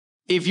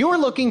If you're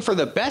looking for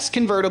the best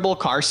convertible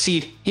car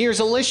seat, here's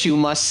a list you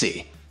must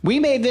see. We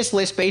made this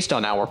list based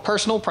on our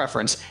personal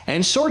preference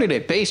and sorted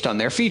it based on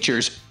their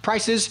features,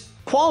 prices,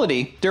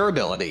 quality,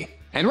 durability,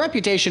 and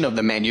reputation of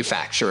the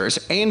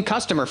manufacturers and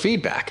customer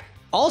feedback.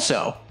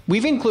 Also,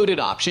 we've included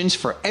options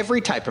for every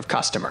type of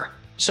customer.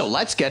 So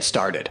let's get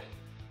started.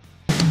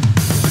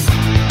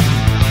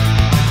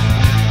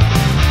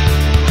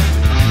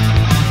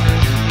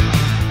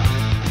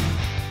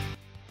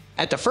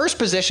 At the first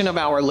position of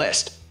our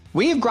list,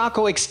 we have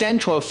Graco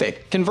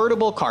EvenFlo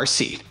convertible car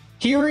seat.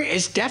 Here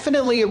is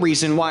definitely a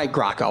reason why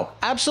Graco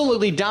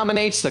absolutely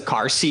dominates the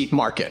car seat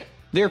market.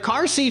 Their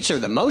car seats are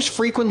the most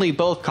frequently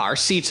bought car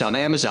seats on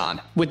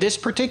Amazon, with this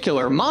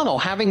particular model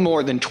having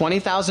more than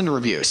 20,000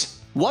 reviews.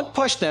 What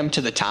pushed them to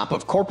the top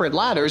of corporate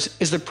ladders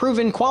is the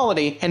proven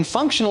quality and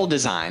functional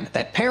design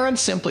that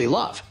parents simply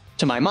love.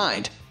 To my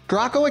mind,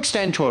 Graco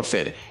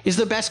EvenFlo is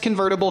the best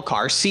convertible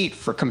car seat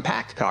for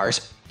compact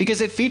cars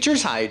because it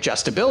features high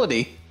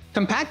adjustability,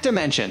 compact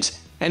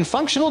dimensions, and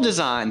functional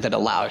design that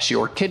allows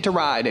your kid to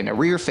ride in a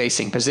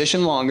rear-facing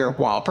position longer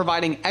while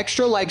providing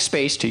extra leg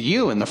space to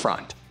you in the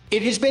front.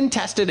 It has been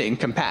tested in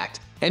compact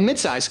and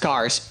mid-size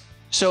cars,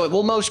 so it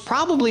will most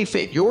probably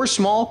fit your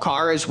small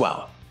car as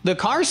well. The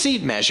car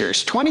seat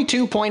measures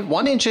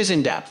 22.1 inches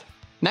in depth,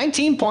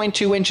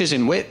 19.2 inches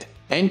in width,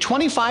 and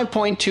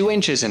 25.2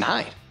 inches in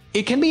height.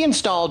 It can be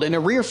installed in a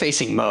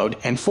rear-facing mode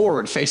and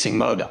forward-facing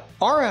mode,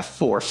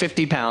 RF4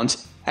 50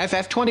 pounds,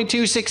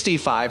 FF22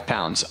 65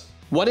 pounds.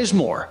 What is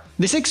more,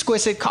 this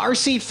exquisite car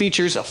seat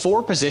features a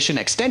 4-position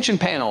extension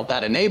panel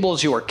that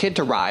enables your kid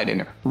to ride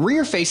in a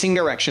rear-facing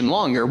direction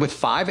longer with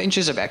 5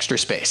 inches of extra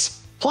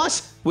space.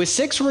 Plus, with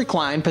 6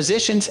 recline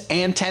positions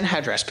and 10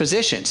 headrest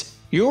positions,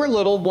 your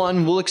little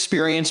one will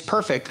experience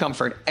perfect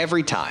comfort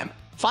every time.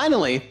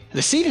 Finally,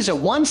 the seat is a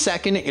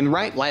 1-second in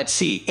right let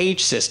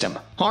CH system,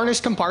 harness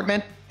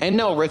compartment, and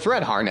no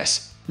thread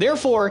harness.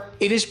 Therefore,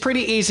 it is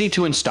pretty easy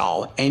to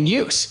install and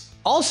use.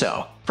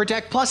 Also,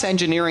 Protect Plus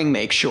engineering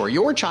makes sure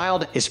your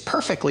child is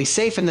perfectly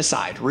safe in the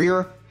side,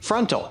 rear,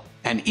 frontal,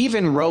 and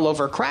even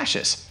rollover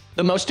crashes.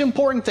 The most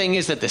important thing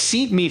is that the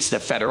seat meets the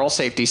federal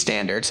safety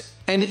standards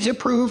and is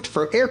approved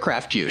for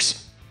aircraft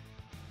use.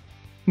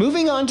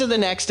 Moving on to the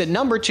next at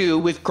number 2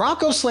 with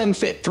Graco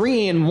SlimFit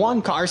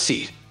 3-in-1 car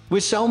seat.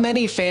 With so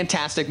many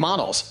fantastic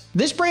models,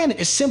 this brand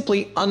is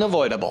simply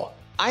unavoidable.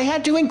 I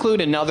had to include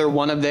another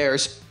one of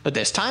theirs, but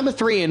this time a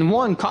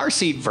 3-in-1 car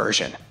seat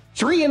version.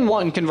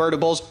 3-in-1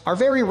 convertibles are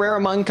very rare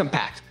among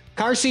compact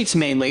car seats,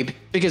 mainly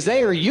because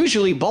they are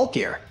usually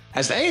bulkier,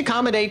 as they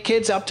accommodate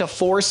kids up to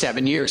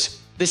 4-7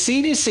 years. The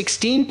seat is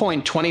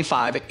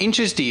 16.25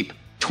 inches deep,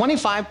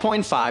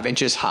 25.5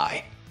 inches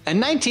high,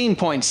 and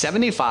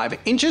 19.75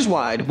 inches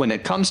wide when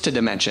it comes to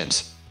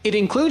dimensions. It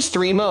includes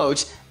 3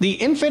 modes: the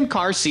infant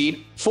car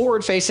seat,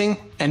 forward-facing,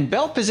 and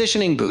belt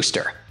positioning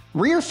booster.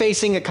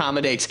 Rear-facing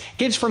accommodates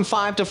kids from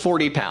 5 to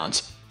 40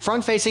 pounds,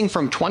 front-facing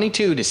from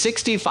 22 to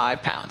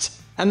 65 pounds,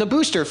 and the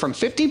booster from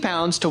 50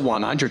 pounds to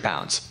 100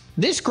 pounds.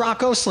 This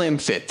Graco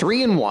SlimFit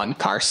 3-in-1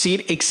 car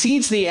seat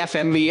exceeds the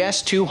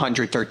FMVS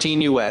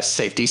 213 US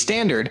safety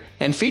standard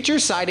and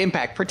features side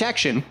impact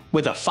protection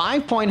with a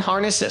 5-point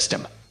harness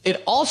system.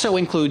 It also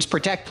includes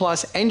Protect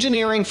Plus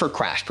engineering for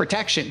crash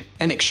protection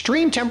and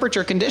extreme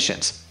temperature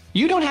conditions.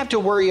 You don't have to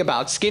worry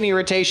about skin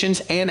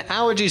irritations and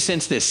allergies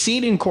since this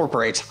seat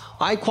incorporates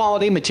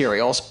high-quality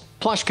materials,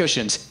 plush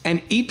cushions,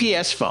 and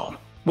EPS foam.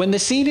 When the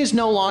seat is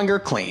no longer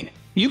clean,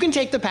 you can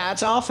take the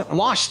pads off and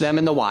wash them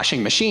in the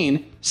washing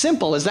machine.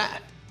 Simple as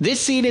that.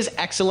 This seat is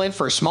excellent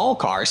for small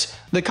cars.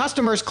 The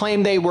customers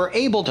claim they were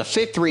able to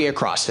fit 3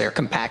 across their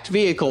compact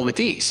vehicle with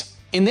ease.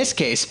 In this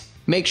case,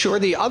 make sure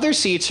the other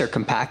seats are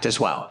compact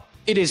as well.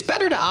 It is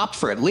better to opt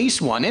for at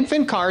least one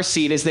infant car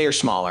seat as they are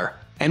smaller,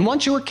 and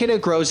once your kid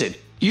outgrows it,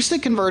 use the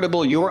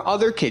convertible your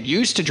other kid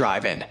used to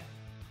drive in.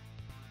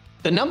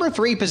 The number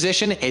 3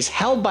 position is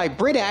held by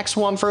Britax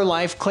One for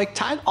Life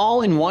ClickTight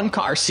all-in-one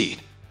car seat.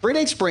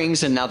 Britax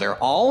brings another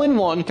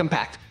all-in-one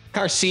compact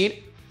car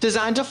seat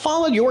designed to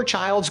follow your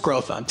child's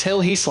growth until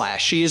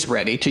he/she is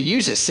ready to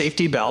use his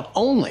safety belt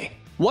only.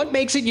 What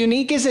makes it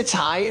unique is its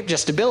high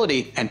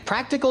adjustability and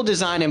practical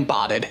design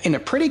embodied in a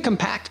pretty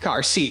compact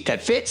car seat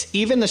that fits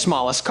even the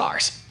smallest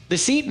cars. The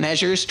seat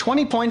measures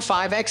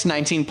 20.5 x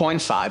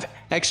 19.5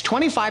 x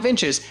 25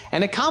 inches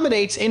and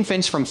accommodates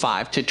infants from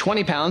 5 to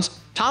 20 pounds,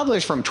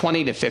 toddlers from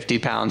 20 to 50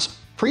 pounds,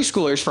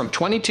 preschoolers from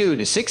 22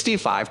 to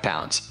 65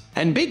 pounds,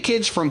 and big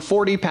kids from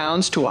 40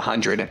 pounds to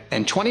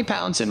 120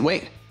 pounds in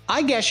weight.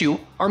 I guess you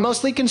are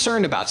mostly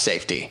concerned about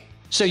safety,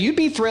 so you'd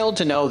be thrilled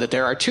to know that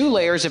there are 2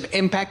 layers of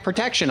impact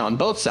protection on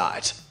both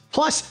sides.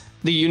 Plus,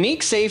 the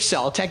unique Safe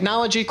Cell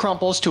technology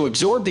crumples to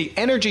absorb the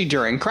energy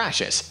during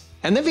crashes,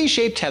 and the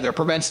V-shaped tether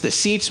prevents the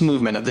seat's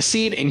movement of the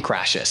seat in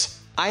crashes.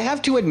 I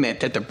have to admit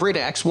that the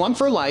Britax One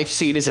for Life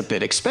seat is a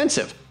bit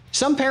expensive.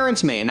 Some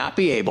parents may not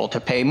be able to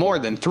pay more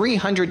than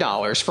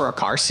 $300 for a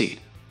car seat.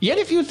 Yet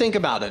if you think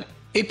about it,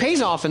 it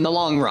pays off in the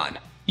long run.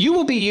 You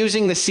will be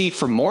using the seat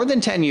for more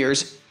than 10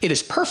 years. It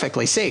is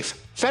perfectly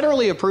safe,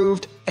 federally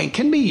approved, and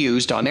can be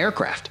used on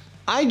aircraft.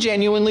 I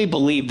genuinely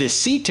believe this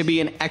seat to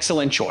be an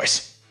excellent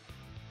choice.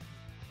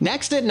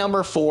 Next at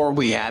number 4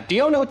 we have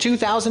Diono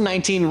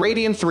 2019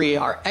 Radian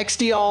 3R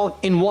XD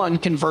all-in-one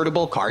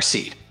convertible car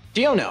seat.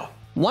 Diono,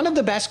 one of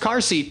the best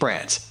car seat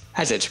brands,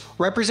 as it's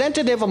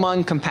representative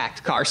among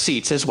compact car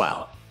seats as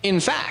well. In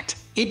fact,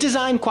 it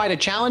designed quite a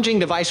challenging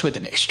device with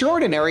an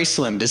extraordinary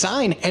slim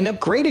design and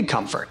upgraded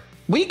comfort.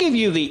 We give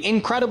you the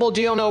incredible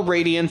Diono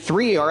Radian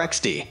 3R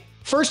XD.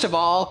 First of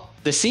all,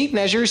 the seat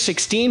measures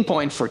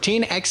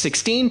 16.14 x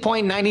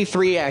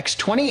 16.93 x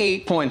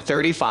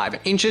 28.35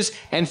 inches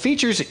and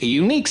features a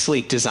unique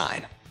sleek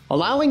design,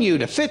 allowing you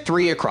to fit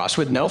 3 across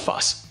with no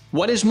fuss.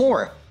 What is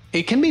more,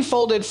 it can be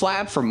folded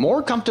flat for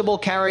more comfortable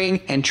carrying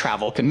and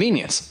travel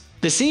convenience.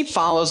 The seat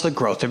follows the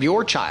growth of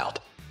your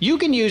child. You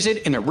can use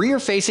it in a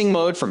rear-facing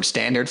mode from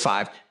standard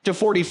 5 to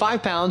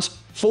 45 pounds,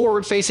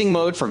 forward-facing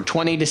mode from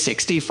 20 to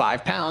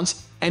 65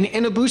 pounds, and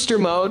in a booster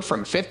mode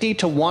from 50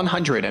 to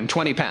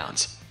 120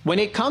 pounds. When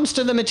it comes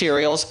to the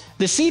materials,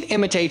 the seat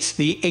imitates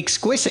the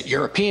exquisite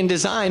European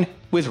design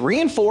with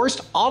reinforced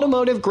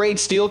automotive-grade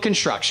steel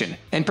construction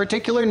and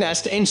particular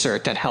nest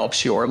insert that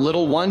helps your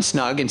little one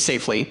snug and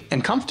safely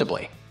and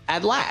comfortably.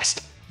 At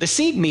last, the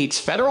seat meets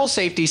federal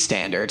safety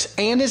standards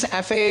and is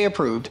FAA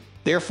approved,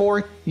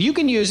 therefore you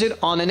can use it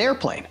on an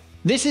airplane.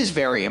 This is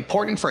very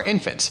important for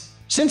infants,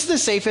 since the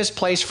safest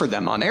place for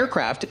them on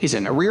aircraft is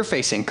in a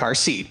rear-facing car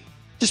seat,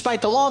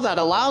 despite the law that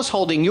allows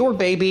holding your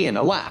baby in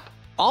a lap.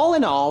 All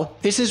in all,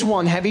 this is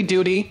one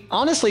heavy-duty,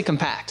 honestly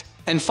compact,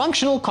 and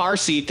functional car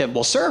seat that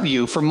will serve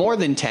you for more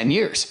than 10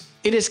 years.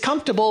 It is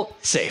comfortable,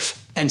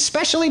 safe, and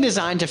specially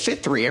designed to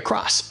fit 3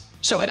 across,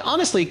 so it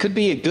honestly could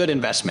be a good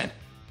investment.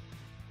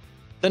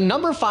 The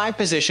number 5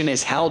 position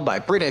is held by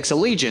Britax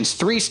Allegiance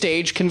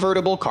 3-stage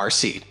convertible car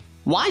seat.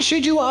 Why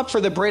should you opt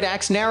for the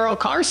Britax narrow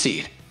car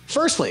seat?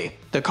 Firstly,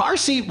 the car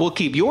seat will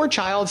keep your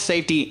child's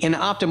safety in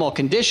optimal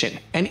condition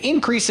and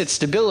increase its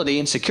stability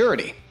and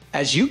security.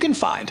 As you can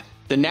find,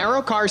 the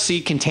narrow car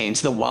seat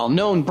contains the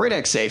well-known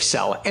Britax Safe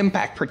Cell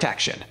impact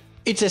protection.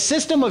 It's a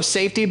system of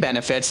safety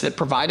benefits that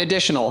provide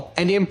additional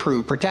and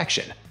improved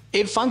protection.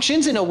 It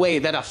functions in a way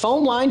that a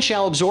foam line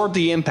shall absorb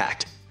the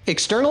impact,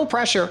 external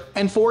pressure,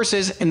 and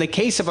forces in the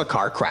case of a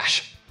car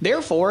crash.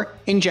 Therefore,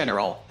 in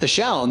general, the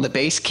shell and the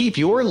base keep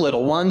your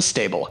little one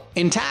stable,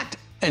 intact,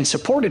 and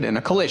supported in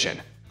a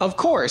collision. Of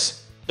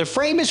course, the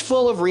frame is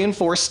full of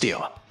reinforced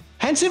steel,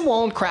 hence it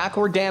won't crack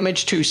or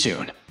damage too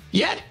soon.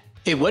 Yet,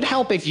 it would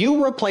help if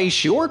you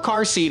replace your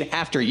car seat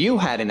after you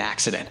had an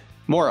accident.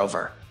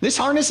 Moreover, this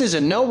harness is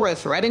a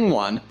no-threading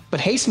one, but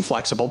hasten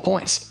flexible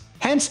points.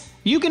 Hence,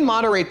 you can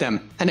moderate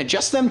them and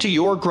adjust them to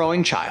your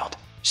growing child.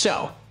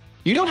 So,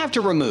 you don't have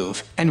to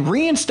remove and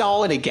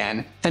reinstall it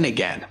again and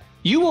again.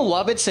 You will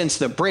love it since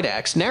the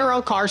Britax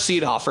narrow car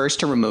seat offers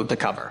to remove the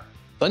cover,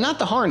 but not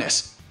the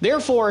harness.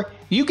 Therefore,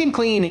 you can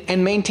clean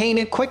and maintain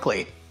it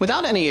quickly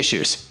without any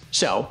issues.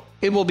 So,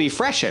 it will be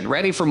fresh and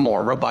ready for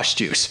more robust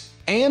use.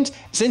 And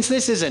since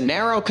this is a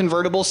narrow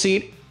convertible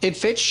seat, it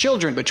fits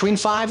children between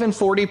 5 and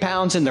 40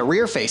 pounds in the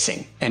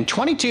rear-facing and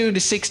 22 to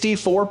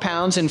 64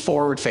 pounds in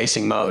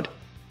forward-facing mode.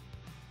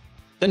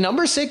 The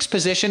number 6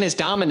 position is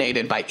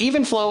dominated by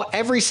Evenflo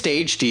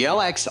EveryStage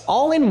DLX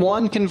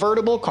all-in-one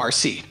convertible car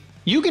seat.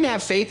 You can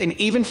have faith in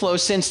Evenflo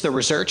since the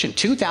research in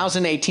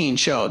 2018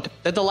 showed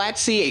that the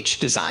LAT-CH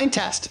design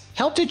test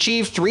helped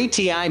achieve 3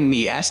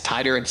 Ti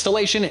tighter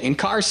installation in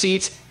car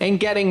seats and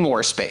getting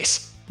more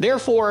space.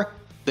 Therefore,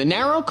 the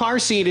narrow car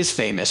seat is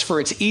famous for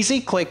its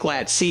easy click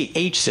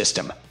LAT-CH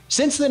system.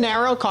 Since the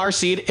narrow car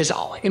seat is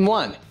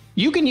all-in-one,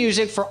 you can use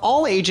it for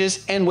all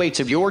ages and weights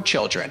of your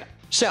children.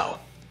 So,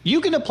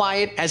 you can apply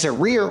it as a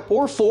rear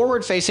or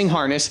forward-facing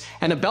harness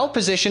and a belt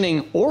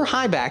positioning or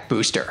high back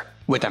booster,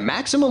 with a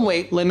maximum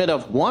weight limit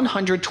of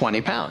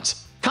 120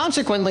 pounds.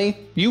 Consequently,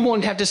 you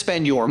won't have to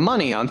spend your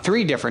money on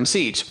 3 different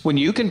seats when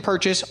you can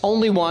purchase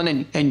only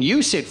one and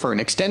use it for an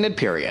extended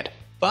period.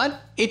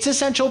 But its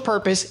essential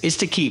purpose is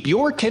to keep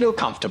your kiddo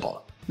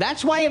comfortable.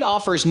 That's why it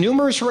offers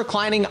numerous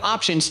reclining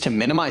options to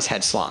minimize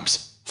head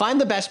slumps, find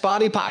the best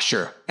body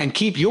posture, and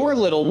keep your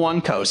little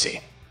one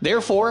cozy.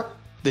 Therefore,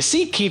 the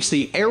seat keeps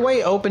the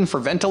airway open for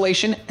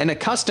ventilation and a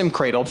custom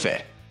cradle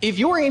fit. If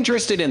you're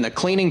interested in the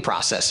cleaning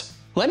process,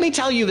 let me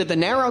tell you that the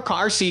narrow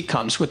car seat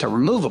comes with a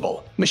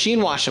removable, machine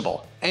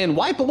washable, and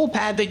wipeable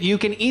pad that you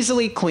can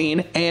easily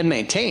clean and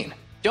maintain.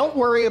 Don't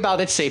worry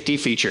about its safety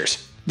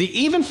features. The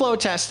Evenflo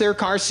tests their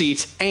car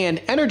seats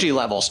and energy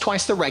levels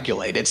twice the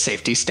regulated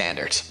safety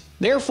standards.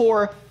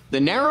 Therefore,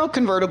 the narrow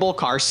convertible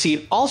car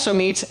seat also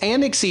meets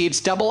and exceeds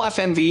double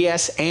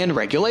FMVS and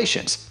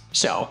regulations.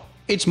 So,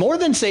 it's more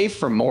than safe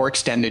for more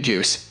extended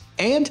use.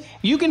 And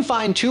you can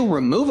find 2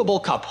 removable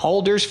cup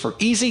holders for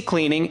easy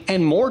cleaning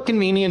and more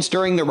convenience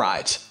during the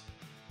rides.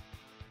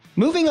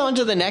 Moving on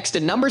to the next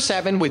at number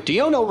 7 with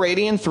Diono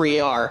Radian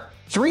 3R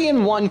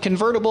 3-in-1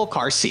 convertible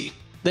car seat.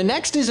 The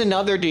next is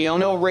another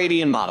Diono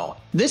Radian model,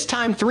 this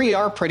time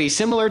 3R, pretty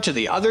similar to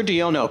the other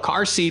Diono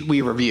car seat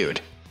we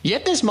reviewed.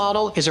 Yet this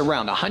model is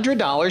around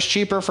 $100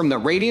 cheaper from the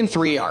Radian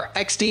 3R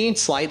XD and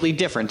slightly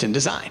different in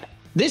design.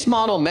 This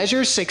model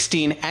measures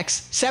 16x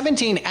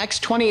 17x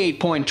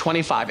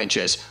 28.25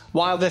 inches,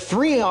 while the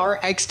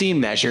 3RXD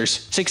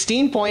measures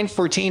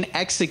 16.14x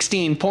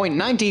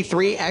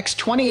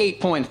 16.93x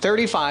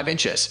 28.35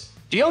 inches.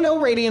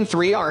 Diono Radian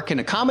 3R can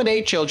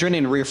accommodate children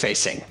in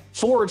rear-facing,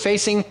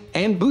 forward-facing,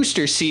 and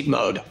booster seat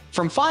mode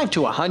from 5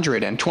 to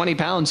 120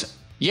 pounds.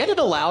 Yet it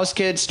allows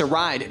kids to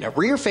ride in a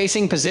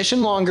rear-facing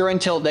position longer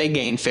until they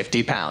gain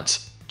 50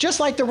 pounds.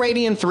 Just like the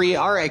Radian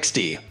 3R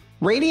XD,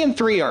 Radian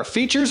 3R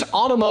features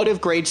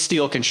automotive-grade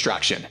steel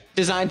construction,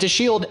 designed to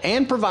shield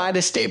and provide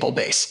a stable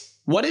base.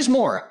 What is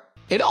more,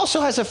 it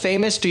also has a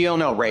famous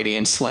Diono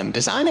Radian Slim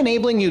design,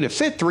 enabling you to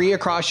fit 3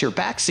 across your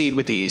back seat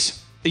with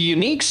ease. The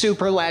unique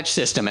Super Latch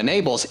system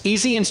enables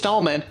easy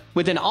installment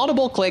with an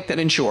audible click that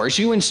ensures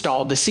you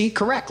installed the seat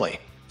correctly.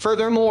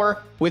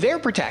 Furthermore, with air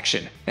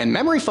protection and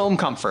memory foam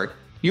comfort,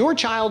 your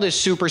child is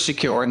super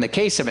secure in the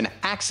case of an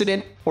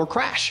accident or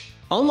crash.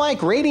 Unlike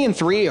Radian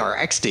 3R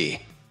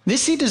XD,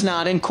 this seat does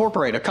not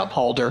incorporate a cup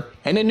holder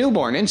and a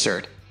newborn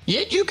insert,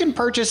 yet you can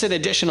purchase it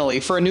additionally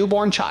for a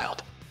newborn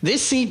child.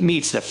 This seat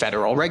meets the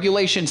federal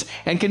regulations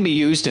and can be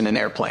used in an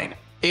airplane.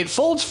 It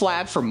folds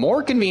flat for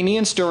more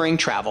convenience during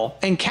travel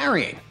and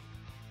carrying.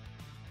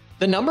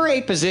 The number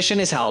 8 position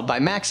is held by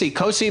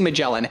Maxi-Cosi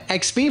Magellan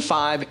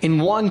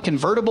XB5-in-1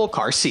 convertible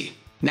car seat.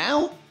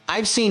 Now,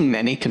 I've seen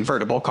many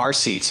convertible car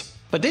seats,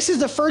 but this is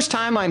the first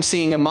time I'm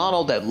seeing a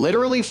model that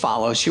literally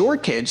follows your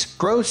kid's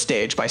growth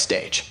stage by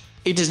stage.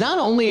 It does not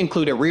only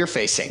include a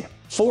rear-facing,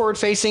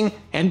 forward-facing,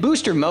 and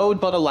booster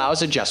mode, but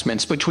allows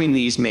adjustments between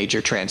these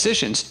major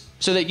transitions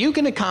so that you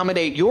can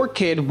accommodate your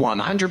kid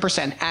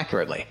 100%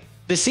 accurately.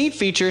 The seat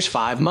features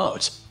 5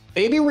 modes: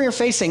 baby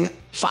rear-facing,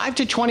 5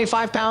 to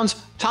 25 pounds,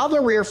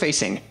 toddler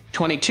rear-facing,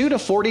 22 to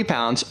 40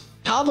 pounds,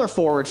 toddler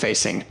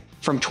forward-facing,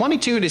 from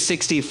 22 to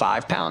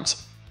 65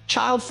 pounds,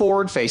 child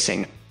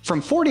forward-facing,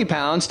 from 40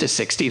 pounds to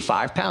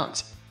 65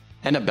 pounds,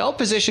 and a belt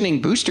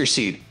positioning booster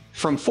seat,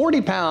 from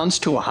 40 pounds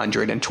to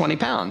 120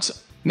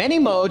 pounds. Many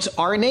modes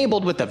are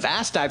enabled with a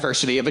vast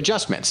diversity of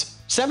adjustments,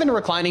 7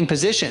 reclining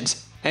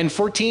positions, and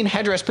 14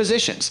 headrest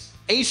positions.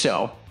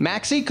 ASO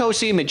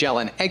Maxi-Cosi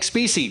Magellan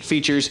XB seat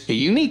features a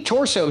unique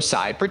torso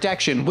side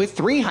protection with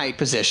 3 height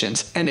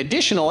positions and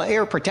additional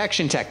air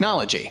protection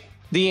technology.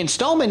 The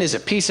installment is a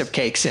piece of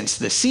cake since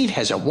the seat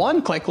has a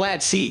one-click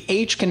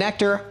LAD-CH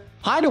connector,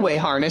 hideaway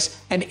harness,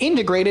 and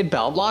integrated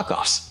belt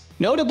lockoffs.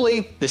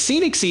 Notably, the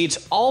seat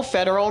exceeds all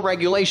federal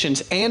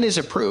regulations and is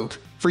approved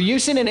for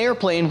use in an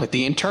airplane with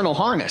the internal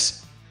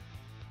harness.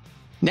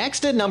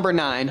 Next at number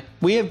 9,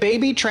 we have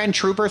Baby Trend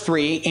Trooper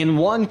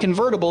 3-in-1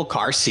 convertible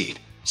car seat.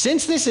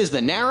 Since this is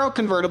the narrow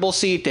convertible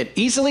seat that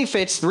easily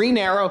fits 3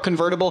 narrow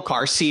convertible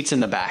car seats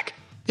in the back,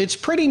 it's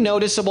pretty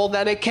noticeable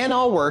that it can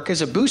all work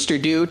as a booster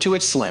due to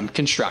its slim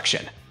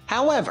construction.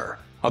 However,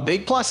 a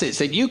big plus is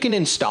that you can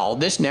install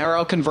this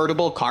narrow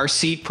convertible car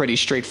seat pretty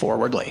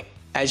straightforwardly.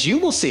 As you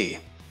will see,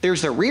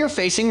 there's the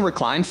rear-facing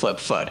recline flip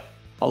foot,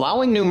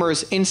 allowing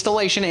numerous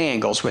installation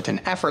angles with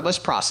an effortless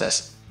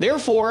process.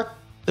 Therefore,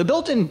 the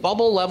built-in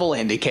bubble level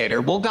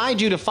indicator will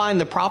guide you to find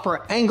the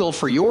proper angle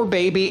for your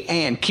baby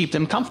and keep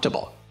them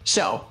comfortable.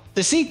 So,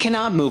 the seat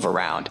cannot move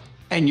around,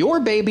 and your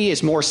baby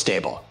is more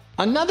stable.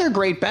 Another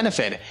great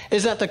benefit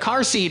is that the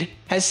car seat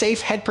has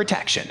safe head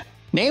protection.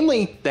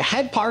 Namely, the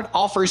head part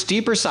offers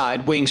deeper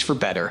side wings for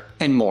better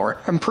and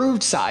more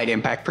improved side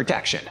impact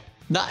protection.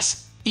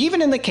 Thus,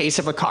 even in the case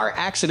of a car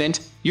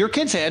accident, your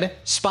kid's head,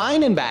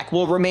 spine, and back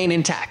will remain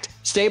intact,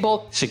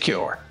 stable,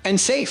 secure, and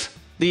safe.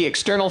 The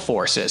external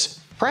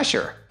forces,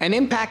 pressure, and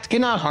impact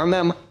cannot harm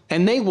them,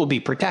 and they will be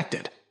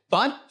protected.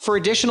 But for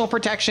additional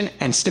protection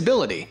and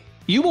stability,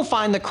 you will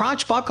find the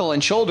crotch buckle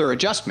and shoulder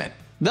adjustment.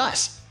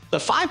 Thus, the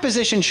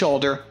 5-position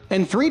shoulder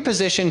and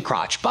 3-position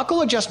crotch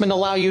buckle adjustment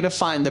allow you to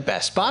find the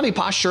best body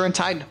posture and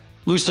tighten,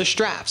 loose the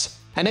straps,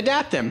 and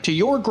adapt them to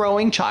your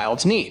growing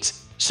child's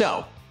needs.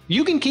 So,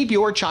 you can keep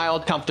your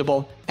child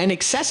comfortable and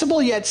accessible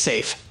yet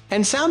safe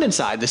and sound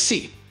inside the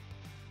seat.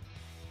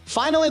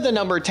 Finally, the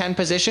number 10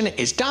 position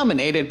is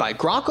dominated by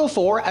Graco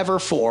 4EVER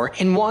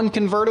 4-in-1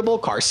 convertible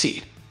car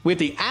seat. With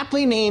the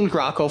aptly named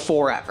Graco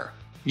 4EVER,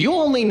 you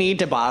only need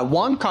to buy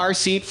one car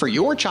seat for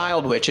your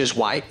child, which is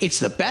why it's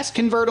the best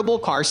convertible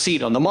car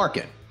seat on the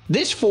market.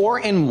 This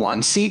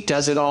 4-in-1 seat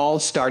does it all,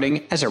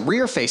 starting as a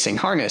rear-facing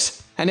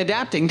harness and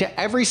adapting to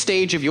every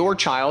stage of your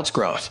child's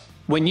growth.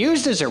 When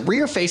used as a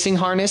rear-facing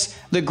harness,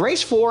 the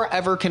Grace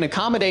 4EVER can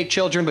accommodate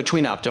children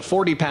between up to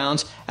 40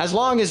 pounds as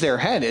long as their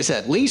head is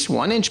at least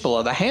 1 inch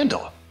below the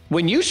handle.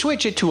 When you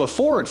switch it to a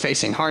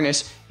forward-facing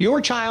harness, your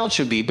child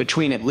should be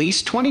between at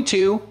least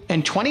 22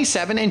 and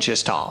 27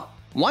 inches tall.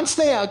 Once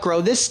they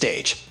outgrow this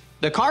stage,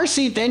 the car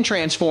seat then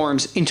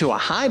transforms into a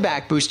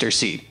high-back booster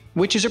seat,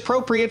 which is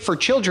appropriate for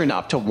children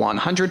up to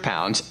 100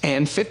 pounds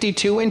and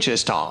 52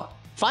 inches tall.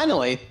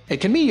 Finally,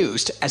 it can be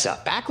used as a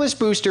backless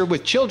booster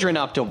with children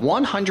up to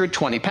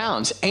 120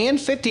 pounds and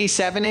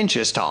 57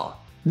 inches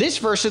tall. This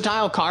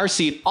versatile car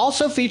seat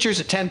also features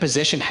a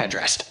 10-position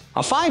headrest,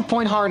 a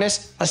 5-point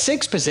harness, a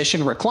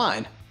 6-position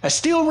recline, a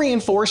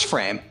steel-reinforced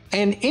frame,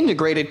 and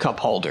integrated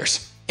cup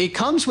holders. It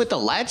comes with the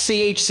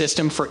LED-CH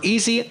system for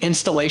easy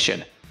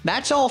installation.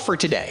 That's all for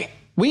today.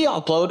 We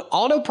upload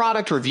auto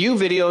product review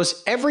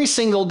videos every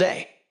single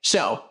day.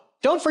 So,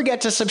 don't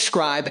forget to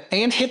subscribe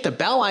and hit the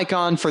bell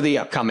icon for the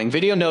upcoming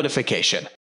video notification.